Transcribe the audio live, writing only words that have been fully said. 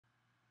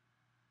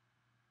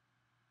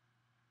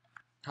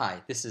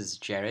Hi, this is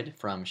Jared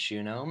from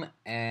Shoenome,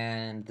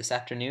 and this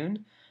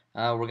afternoon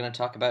we're going to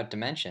talk about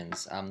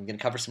dimensions. I'm going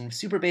to cover some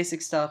super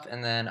basic stuff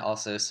and then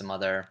also some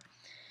other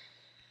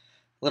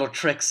little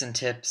tricks and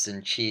tips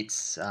and cheats,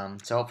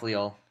 so hopefully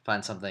you'll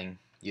find something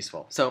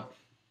useful. So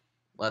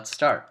let's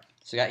start.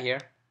 So we got here,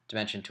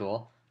 dimension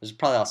tool. There's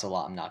probably also a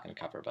lot I'm not going to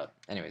cover, but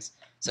anyways.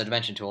 So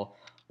dimension tool.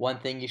 One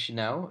thing you should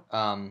know,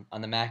 on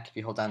the Mac, if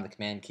you hold down the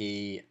command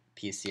key,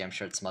 PC, I'm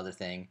sure it's some other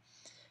thing,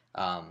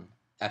 um,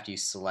 after you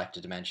select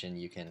a dimension,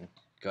 you can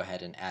go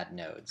ahead and add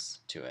nodes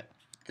to it.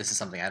 This is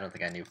something I don't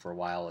think I knew for a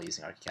while while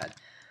using ArchiCAD.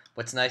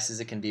 What's nice is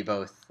it can be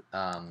both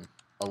a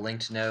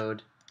linked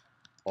node,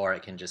 or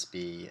it can just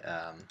be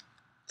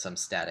some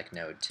static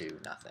node to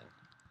nothing.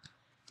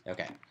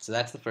 Okay, so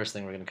that's the first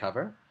thing we're going to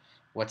cover.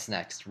 What's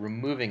next?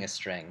 Removing a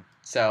string.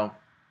 So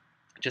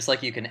just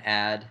like you can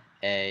add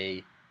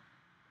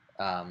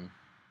um,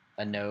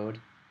 a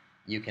node,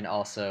 you can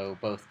also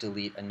both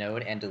delete a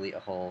node and delete a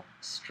whole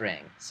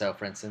string. So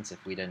for instance,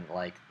 if we didn't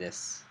like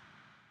this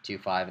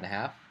 2.5,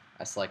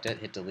 I select it,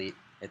 hit delete,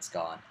 it's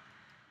gone.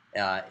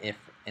 If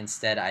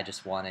instead I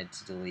just wanted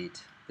to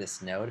delete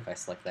this node, if I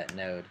select that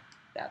node,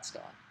 that's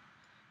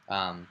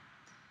gone.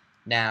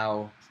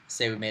 Now,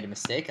 say we made a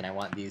mistake and I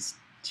want these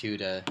two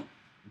to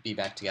be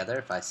back together.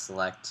 If I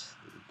select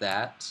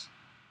that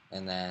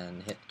and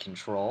then hit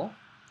Control,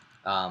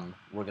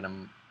 we're going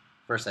to,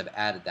 first I've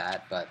added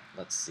that, but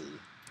let's see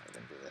how we're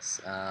going to do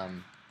this.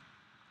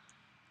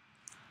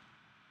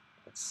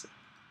 Let's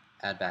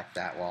add back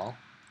that wall.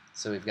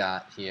 So we've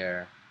got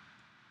here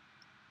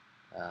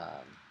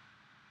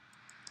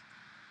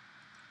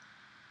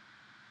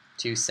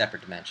two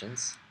separate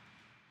dimensions.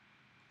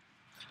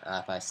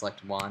 If I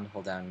select one,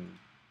 hold down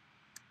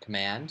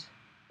Command,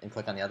 and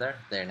click on the other,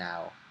 they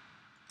now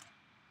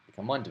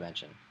become one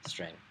dimension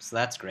string. So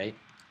that's great,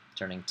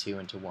 turning two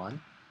into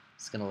one.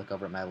 Just going to look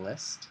over at my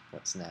list.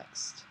 What's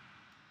next?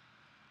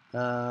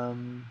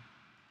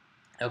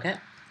 Okay,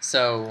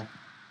 so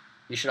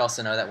you should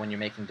also know that when you're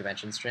making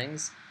dimension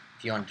strings,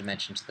 if you want a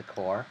dimension to the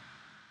core,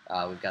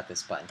 we've got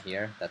this button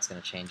here that's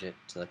going to change it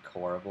to the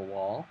core of a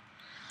wall.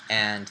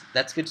 And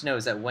that's good to know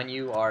is that when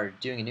you are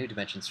doing a new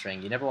dimension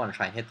string, you never want to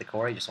try and hit the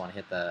core, you just want to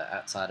hit the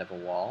outside of a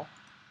wall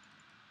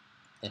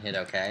and hit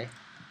OK.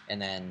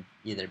 And then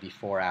either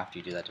before or after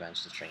you do that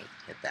dimension string,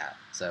 hit that.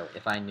 So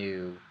if I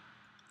knew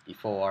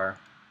before,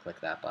 click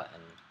that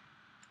button,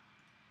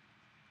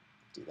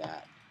 do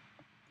that.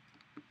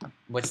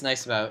 What's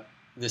nice about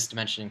this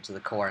dimensioning to the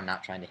core and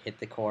not trying to hit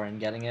the core and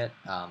getting it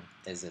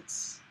is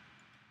it's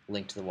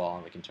linked to the wall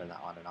and we can turn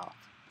that on and off.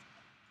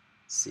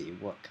 Let's see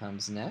what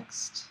comes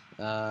next.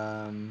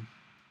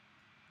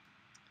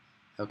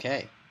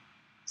 Okay,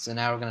 so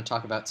now we're going to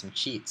talk about some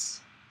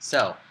cheats.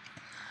 So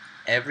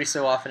every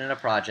so often in a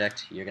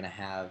project you're going to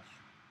have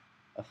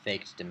a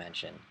faked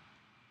dimension.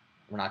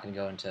 We're not going to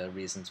go into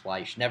reasons why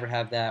you should never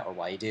have that or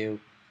why you do.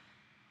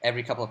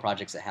 Every couple of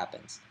projects it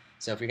happens.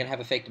 So if you're going to have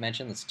a fake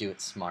dimension, let's do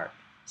it smart.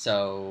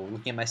 So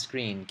looking at my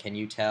screen, can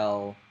you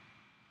tell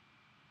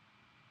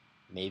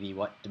maybe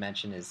what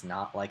dimension is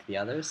not like the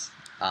others?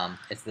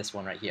 It's this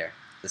one right here,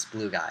 this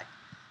blue guy.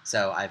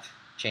 So I've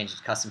changed it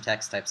to custom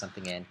text, type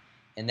something in,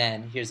 and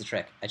then here's the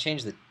trick. I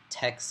changed the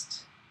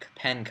text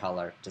pen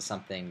color to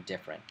something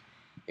different.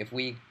 If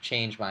we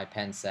change my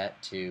pen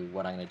set to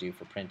what I'm going to do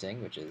for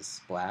printing, which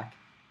is black,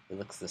 it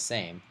looks the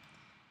same.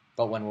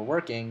 But when we're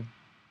working,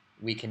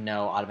 we can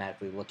know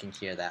automatically looking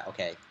here that,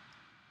 okay,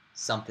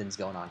 something's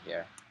going on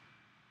here.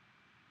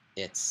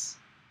 It's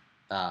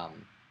a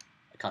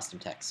custom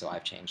text, so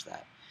I've changed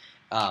that.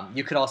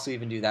 You could also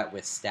even do that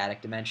with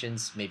static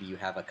dimensions. Maybe you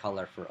have a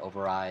color for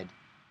override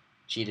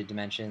cheated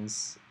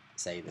dimensions,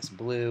 say this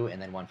blue,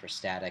 and then one for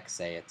static,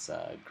 say it's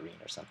green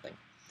or something.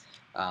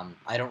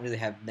 I don't really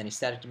have many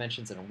static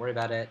dimensions, I don't worry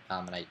about it,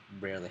 and I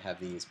rarely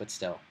have these, but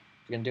still,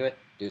 if you're going to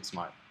do it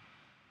smart.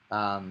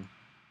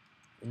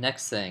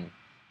 Next thing,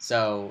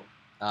 so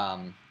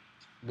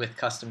with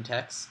custom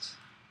text,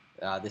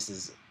 this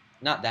is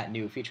not that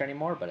new feature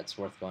anymore, but it's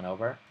worth going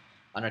over.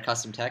 Under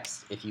custom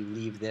text, if you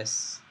leave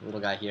this little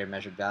guy here,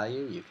 measured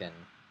value, you can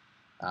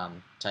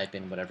type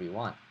in whatever you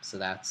want. So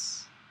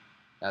that's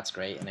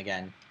great. And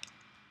again,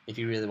 if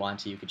you really want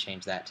to, you could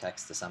change that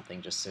text to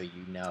something just so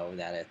you know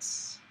that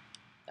it's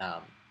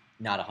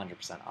not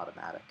 100%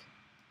 automatic.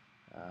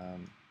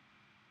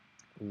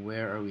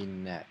 Where are we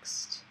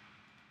next?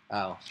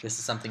 Oh, this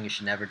is something you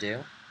should never do.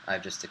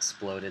 I've just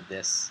exploded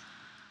this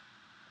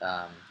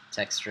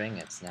text string.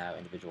 It's now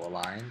individual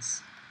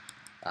lines.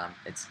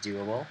 It's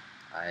doable.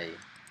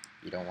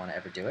 You don't want to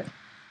ever do it.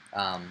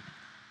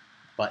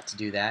 But to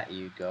do that,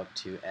 you go up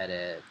to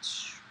Edit,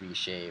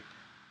 Reshape,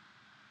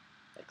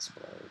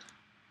 Explode.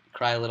 You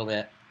cry a little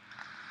bit,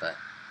 but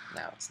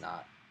now it's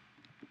not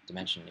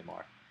dimension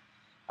anymore.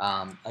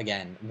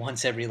 Again,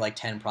 once every like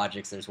 10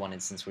 projects, there's one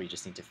instance where you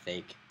just need to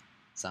fake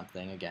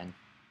something. Again,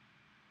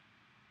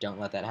 don't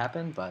let that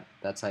happen, but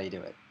that's how you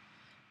do it.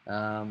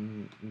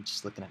 I'm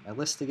just looking at my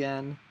list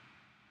again.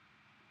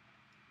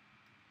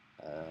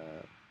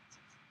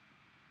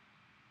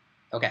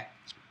 Okay,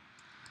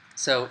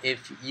 So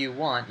if you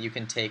want, you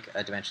can take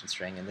a dimension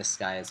string, and this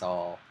guy is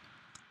all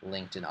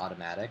linked and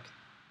automatic.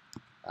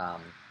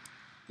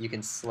 You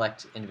can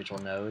select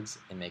individual nodes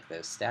and make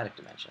those static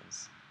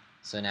dimensions.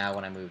 So now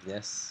when I move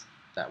this,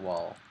 that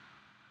wall,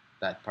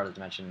 that part of the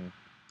dimension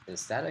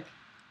is static,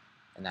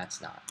 and that's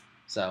not.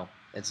 So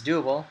it's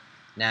doable.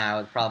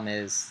 Now the problem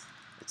is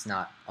it's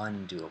not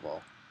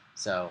undoable.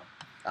 So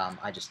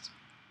I just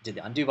did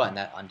the undo button,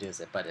 that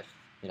undoes it. But if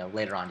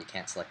later on you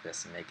can't select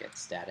this and make it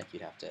static,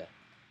 you'd have to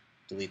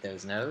delete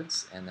those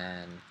nodes and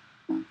then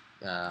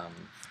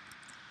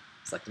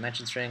select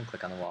dimension string,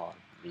 click on the wall,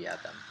 and re-add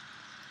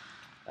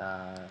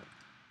them.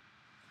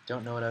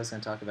 Don't know what I was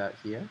going to talk about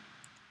here.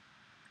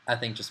 I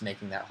think just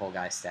making that whole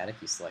guy static,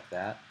 you select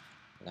that.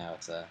 Now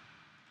it's a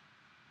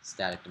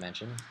static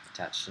dimension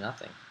attached to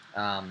nothing.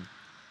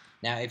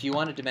 Now if you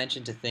want a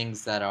dimension to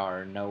things that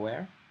are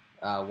nowhere,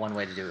 one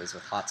way to do it is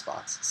with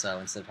hotspots. So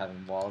instead of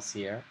having walls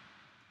here,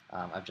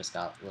 I've just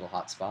got little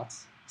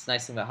hotspots. The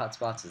nice thing about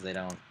hotspots is they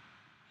don't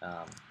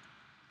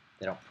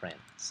print,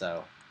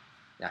 so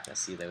you're not going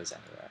to see those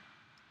anywhere.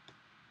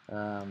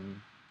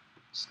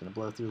 Just going to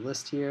blow through the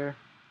list here.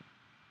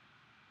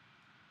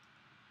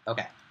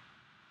 Okay,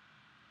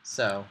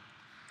 so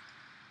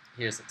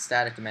here's a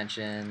static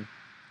dimension.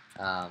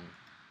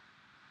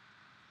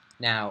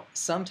 Now,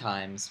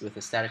 sometimes with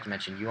a static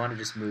dimension, you want to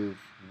just move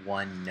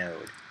one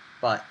node,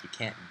 but you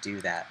can't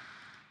do that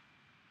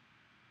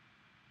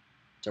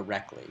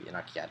directly in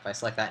ArchiCAD. If I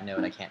select that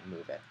node, I can't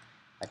move it.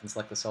 I can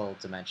select this whole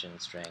dimension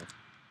string.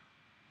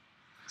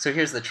 So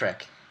here's the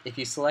trick. If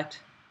you select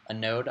a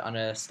node on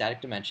a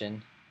static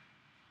dimension,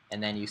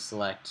 and then you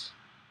select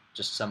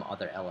just some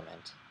other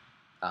element,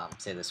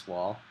 say this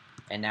wall,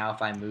 and now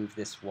if I move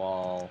this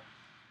wall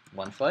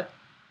 1 foot,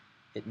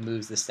 it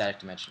moves the static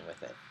dimension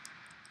with it.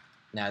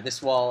 Now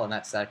this wall and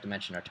that static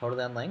dimension are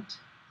totally unlinked,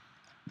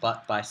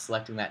 but by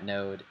selecting that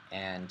node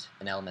and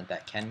an element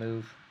that can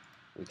move,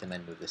 we can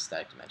then move this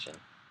static dimension.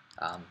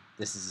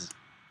 This is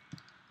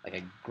like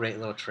a great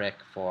little trick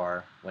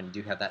for when you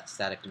do have that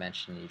static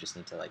dimension, you just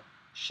need to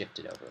shift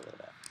it over a little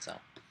bit. So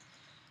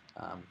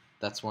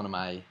that's one of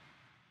my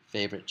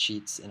favorite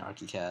cheats in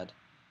ArchiCAD.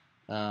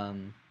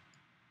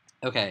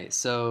 Okay,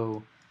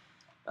 so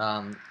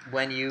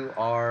when you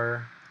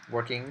are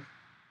working,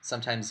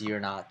 sometimes you're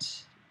not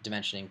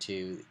dimensioning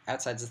to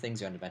outsides of things,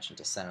 you're on dimension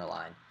to center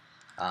line.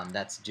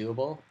 That's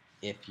doable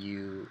if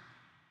you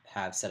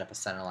have set up a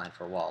center line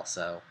for a wall.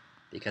 So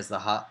because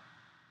the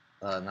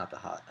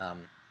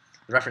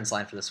reference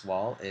line for this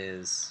wall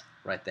is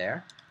right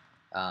there,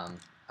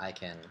 I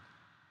can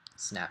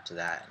snap to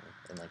that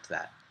and link to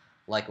that.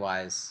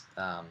 Likewise,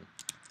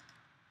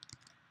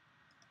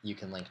 you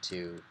can link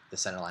to the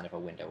center line of a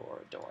window or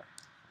a door.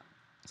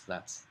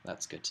 So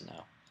that's good to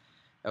know.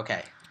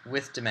 Okay,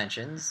 with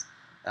dimensions,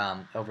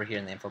 over here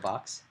in the info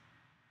box,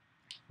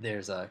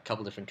 there's a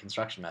couple different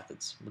construction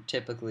methods. We're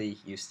typically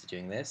used to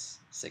doing this: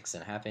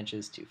 6.5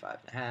 inches, 2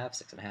 5.5,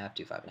 6.5,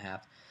 2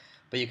 5.5.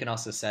 But you can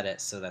also set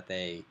it so that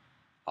they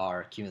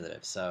are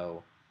cumulative.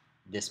 So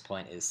this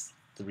point is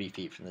 3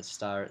 feet from the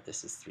start.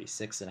 This is 3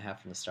 6.5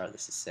 from the start.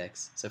 This is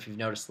 6. So if you've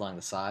noticed along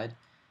the side,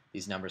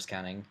 these numbers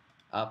counting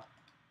up,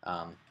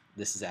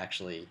 this is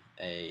actually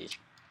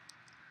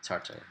it's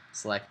hard to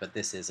select, but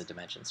this is a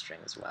dimension string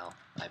as well.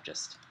 I've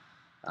just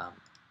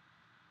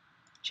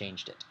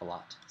changed it a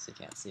lot so you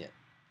can't see it.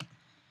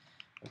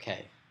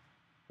 Okay,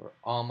 we're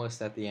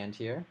almost at the end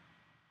here.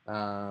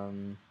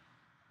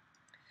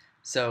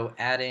 So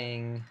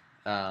adding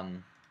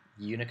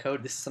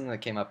Unicode, this is something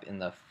that came up in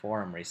the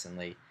forum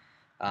recently.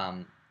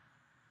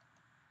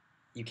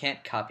 You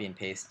can't copy and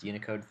paste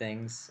Unicode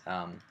things.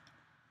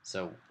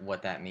 So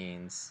what that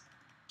means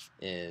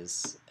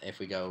is if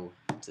we go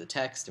to the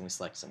text and we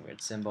select some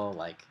weird symbol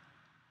like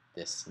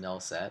this null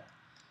set,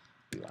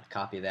 we want to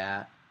copy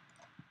that.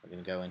 We're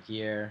going to go in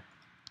here,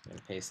 we're going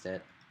to paste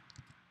it.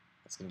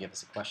 It's going to give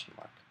us a question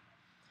mark.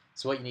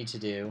 So what you need to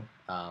do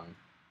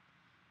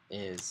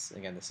is,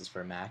 again, this is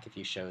for Mac, if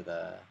you show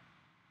the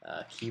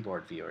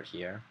keyboard viewer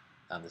here,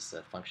 this is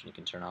a function you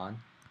can turn on,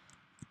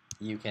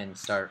 you can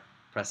start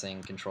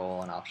pressing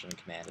Control and Option and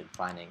Command and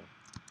finding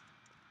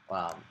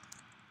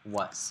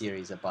what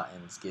series of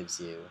buttons gives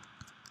you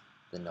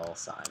the null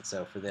sign.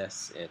 So for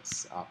this,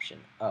 it's Option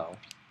O.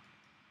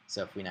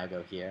 So if we now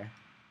go here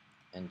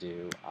and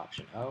do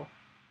Option O,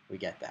 we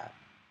get that.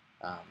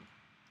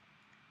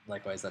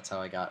 Likewise, that's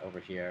how I got over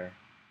here.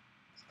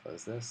 Let's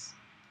close this.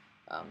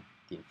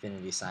 The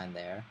infinity sign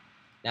there.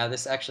 Now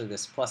this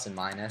plus and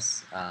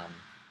minus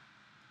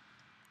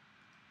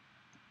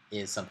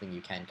is something you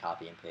can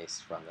copy and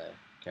paste from the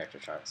character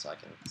chart, so I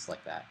can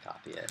select that,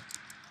 copy it,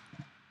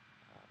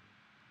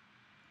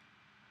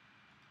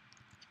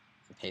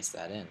 and paste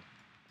that in.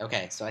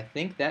 Okay, so I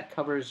think that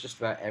covers just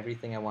about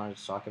everything I wanted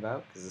to talk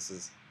about, because this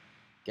is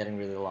getting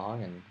really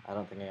long, and I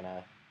don't think I'm going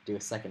to do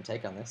a second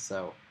take on this,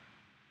 so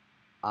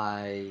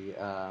I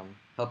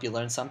hope you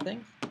learned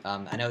something.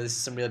 I know this is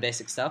some really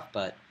basic stuff,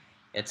 but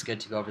it's good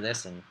to go over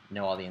this and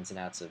know all the ins and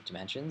outs of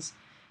dimensions.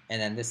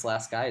 And then this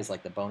last guy is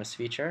like the bonus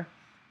feature.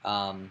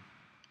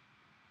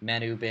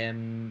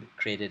 ManuBim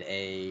created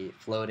a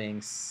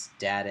floating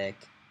static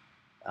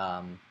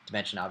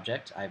dimension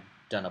object. I've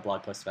done a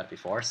blog post about it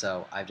before,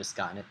 so I've just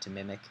gotten it to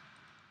mimic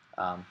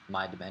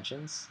my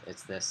dimensions.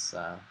 It's this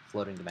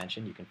floating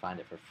dimension. You can find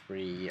it for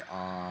free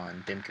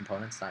on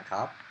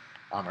bimcomponents.com,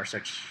 or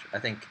search. I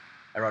think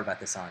I wrote about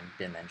this on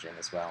BIM Engine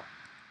as well.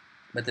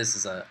 But this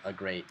is a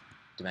great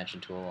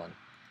dimension tool, and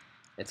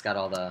it's got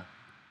all the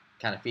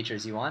kind of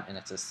features you want, and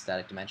it's a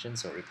static dimension,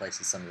 so it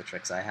replaces some of the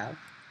tricks I have.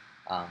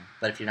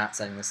 But if you're not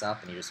setting this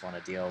up and you just want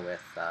to deal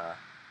with a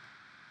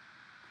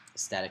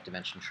static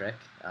dimension trick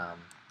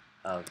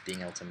of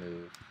being able to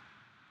move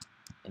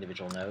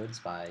individual nodes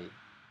by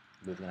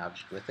moving an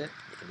object with it,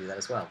 you can do that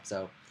as well.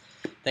 So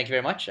thank you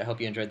very much. I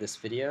hope you enjoyed this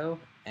video,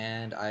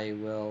 and I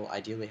will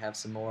ideally have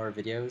some more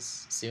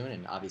videos soon,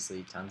 and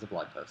obviously tons of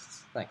blog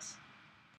posts. Thanks.